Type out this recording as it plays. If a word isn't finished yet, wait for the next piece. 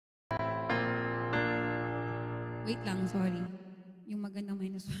Wait lang, sorry. Yung magandang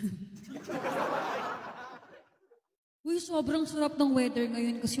minus 1. Uy, sobrang sarap ng weather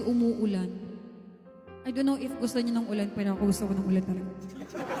ngayon kasi umuulan. I don't know if gusto niyo ng ulan, pero ako gusto ko ng ulan talaga.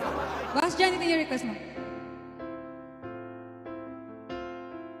 Boss Jan, ito yung request mo.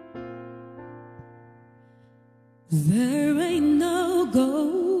 There ain't no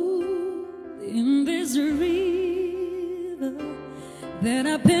gold in this river that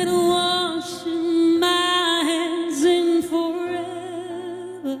I've been washing my hands in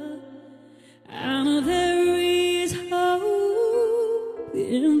forever. I know there is hope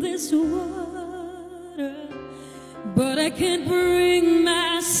in this water, but I can't bring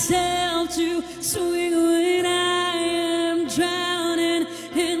myself to swing when I am drowning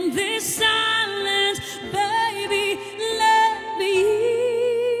in this silence. Baby, let me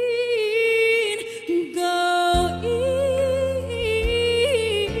in. Go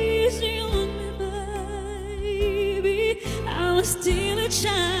easy on me, baby. I was still a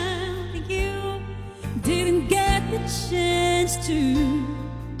child, you didn't get the chance to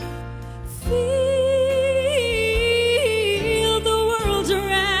feel the world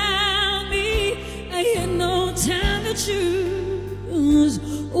around me. I had no time to choose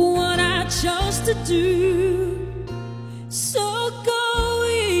what I chose to do. So go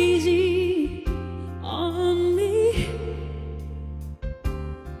easy on me.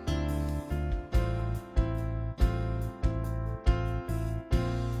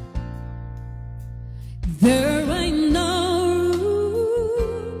 There ain't no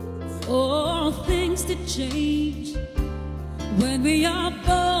room for things to change when we are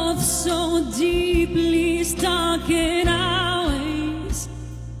both so deeply stuck in our ways.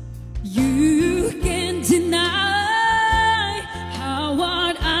 You can't deny how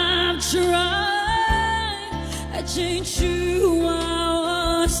hard I've tried. I changed who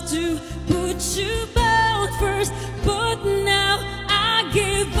I was to put you both first, but now I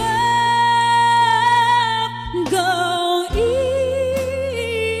give up. Go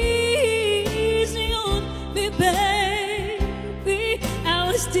easy on me, baby.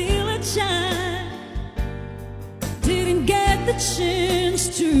 I was still a child, didn't get the chance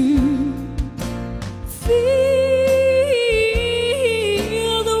to feel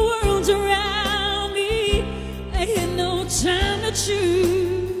the world around me. I had no time to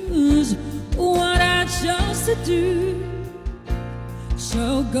choose what I chose to do.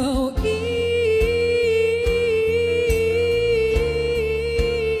 So go easy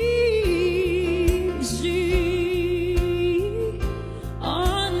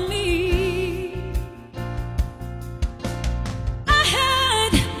on me. I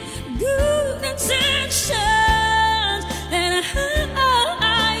had good intentions and I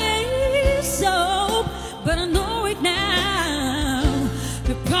so, but I know it now.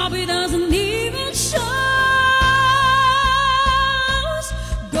 It probably doesn't even show.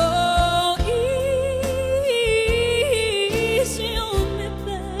 Go easy on me,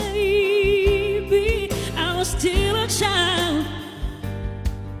 baby. I was still a child,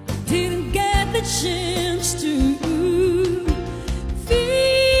 didn't get the chance to feel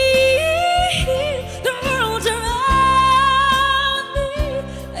the world around me.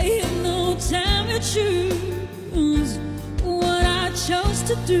 I had no time to choose what I chose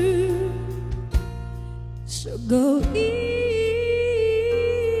to do. So go easy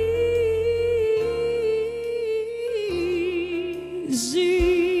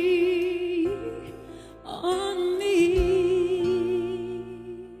on me.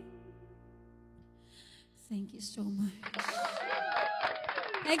 Thank you so much.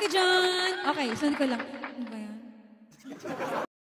 Thank you, John. Okay, sunod ko lang.